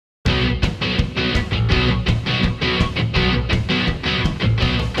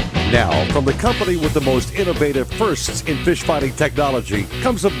Now, from the company with the most innovative firsts in fish finding technology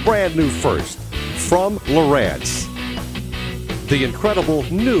comes a brand new first from Lowrance. The incredible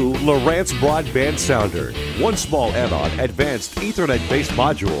new Lowrance Broadband Sounder. One small add-on advanced Ethernet-based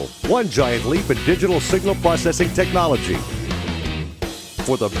module, one giant leap in digital signal processing technology.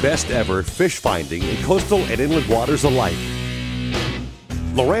 For the best ever fish finding in coastal and inland waters alike.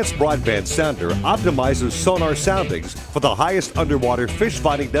 Lowrance Broadband Sounder optimizes sonar soundings for the highest underwater fish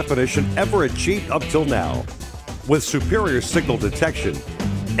finding definition ever achieved up till now. With superior signal detection,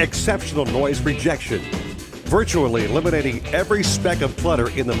 exceptional noise rejection, virtually eliminating every speck of clutter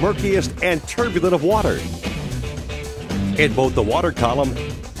in the murkiest and turbulent of water. In both the water column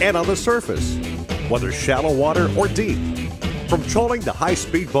and on the surface, whether shallow water or deep, from trolling to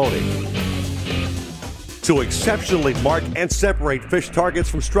high-speed boating, to exceptionally mark and separate fish targets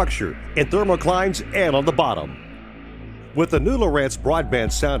from structure in thermoclines and on the bottom. With the new Lowrance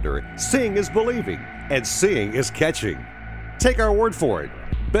Broadband Sounder, seeing is believing and seeing is catching. Take our word for it.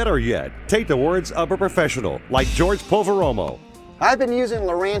 Better yet, take the words of a professional like George Poveromo. I've been using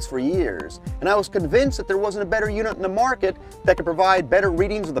Lowrance for years, and I was convinced that there wasn't a better unit in the market that could provide better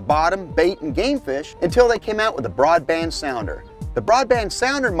readings of the bottom, bait, and game fish until they came out with the Broadband Sounder. The Broadband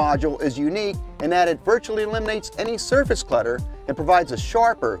Sounder module is unique in that it virtually eliminates any surface clutter and provides a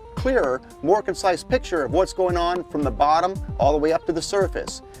sharper, clearer, more concise picture of what's going on from the bottom all the way up to the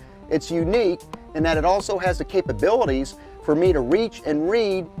surface. It's unique in that it also has the capabilities for me to reach and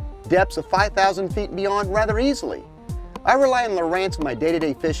read depths of 5,000 feet and beyond rather easily. I rely on Lowrance in my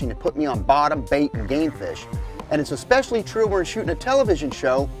day-to-day fishing to put me on bottom, bait, and game fish, and it's especially true when we're shooting a television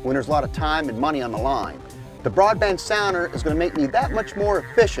show when there's a lot of time and money on the line. The Broadband Sounder is going to make me that much more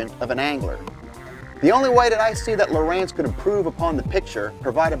efficient of an angler. The only way that I see that Lowrance could improve upon the picture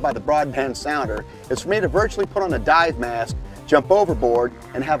provided by the Broadband Sounder is for me to virtually put on a dive mask, jump overboard,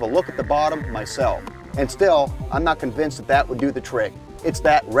 and have a look at the bottom myself. And still, I'm not convinced that that would do the trick. It's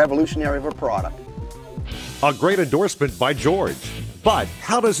that revolutionary of a product. A great endorsement by George. But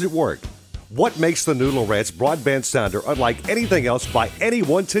how does it work? What makes the new Lowrance Broadband Sounder unlike anything else by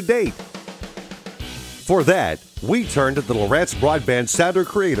anyone to date? For that, we turn to the Lowrance Broadband Sounder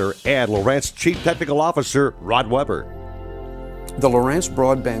creator and Lowrance Chief Technical Officer, Rod Weber. The Lowrance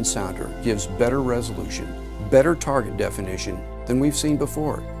Broadband Sounder gives better resolution, better target definition than we've seen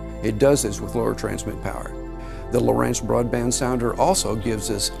before. It does this with lower transmit power. The Lowrance Broadband Sounder also gives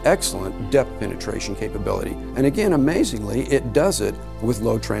us excellent depth penetration capability, and again, amazingly, it does it with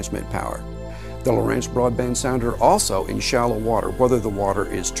low transmit power. The Lowrance Broadband Sounder also in shallow water, whether the water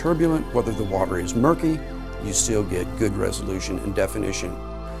is turbulent, whether the water is murky, you still get good resolution and definition.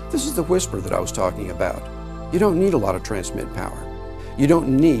 This is the whisper that I was talking about. You don't need a lot of transmit power. You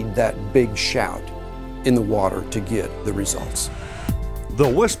don't need that big shout in the water to get the results. The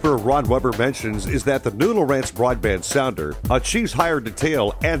whisper Rod Weber mentions is that the new Lowrance Broadband Sounder achieves higher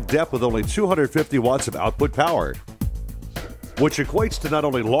detail and depth with only 250 watts of output power, which equates to not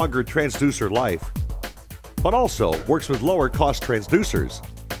only longer transducer life, but also works with lower cost transducers.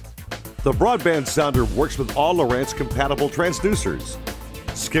 The Broadband Sounder works with all Lowrance compatible transducers,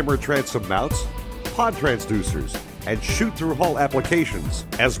 skimmer transom mounts, pod transducers, and shoot-through hull applications,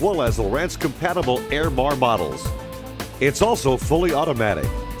 as well as Lowrance compatible Airmar models. It's also fully automatic,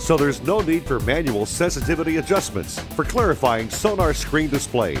 so there's no need for manual sensitivity adjustments for clarifying sonar screen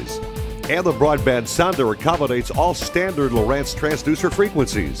displays. And the Broadband Sounder accommodates all standard Lowrance transducer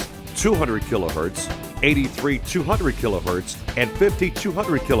frequencies, 200 kHz, 83 200 kHz, and 50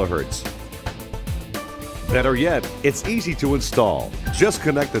 200 kHz. Better yet, it's easy to install. Just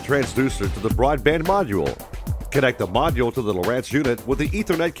connect the transducer to the broadband module. Connect the module to the Lowrance unit with the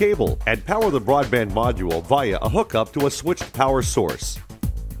Ethernet cable and power the broadband module via a hookup to a switched power source.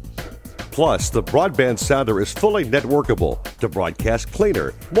 Plus, the Broadband Sounder is fully networkable to broadcast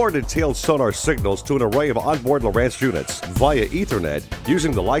cleaner, more detailed sonar signals to an array of onboard Lowrance units via Ethernet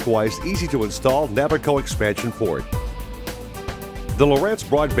using the likewise easy-to-install Navico expansion port. The Lowrance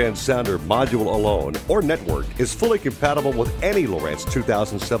Broadband Sounder module alone or network is fully compatible with any Lowrance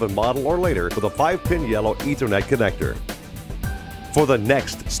 2007 model or later with a 5-pin yellow Ethernet connector. For the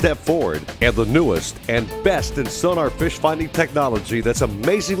next step forward and the newest and best in sonar fish finding technology that's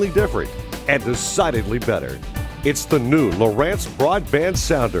amazingly different and decidedly better, it's the new Lowrance Broadband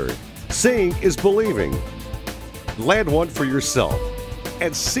Sounder. Seeing is believing. Land one for yourself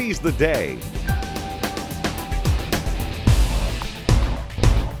and seize the day.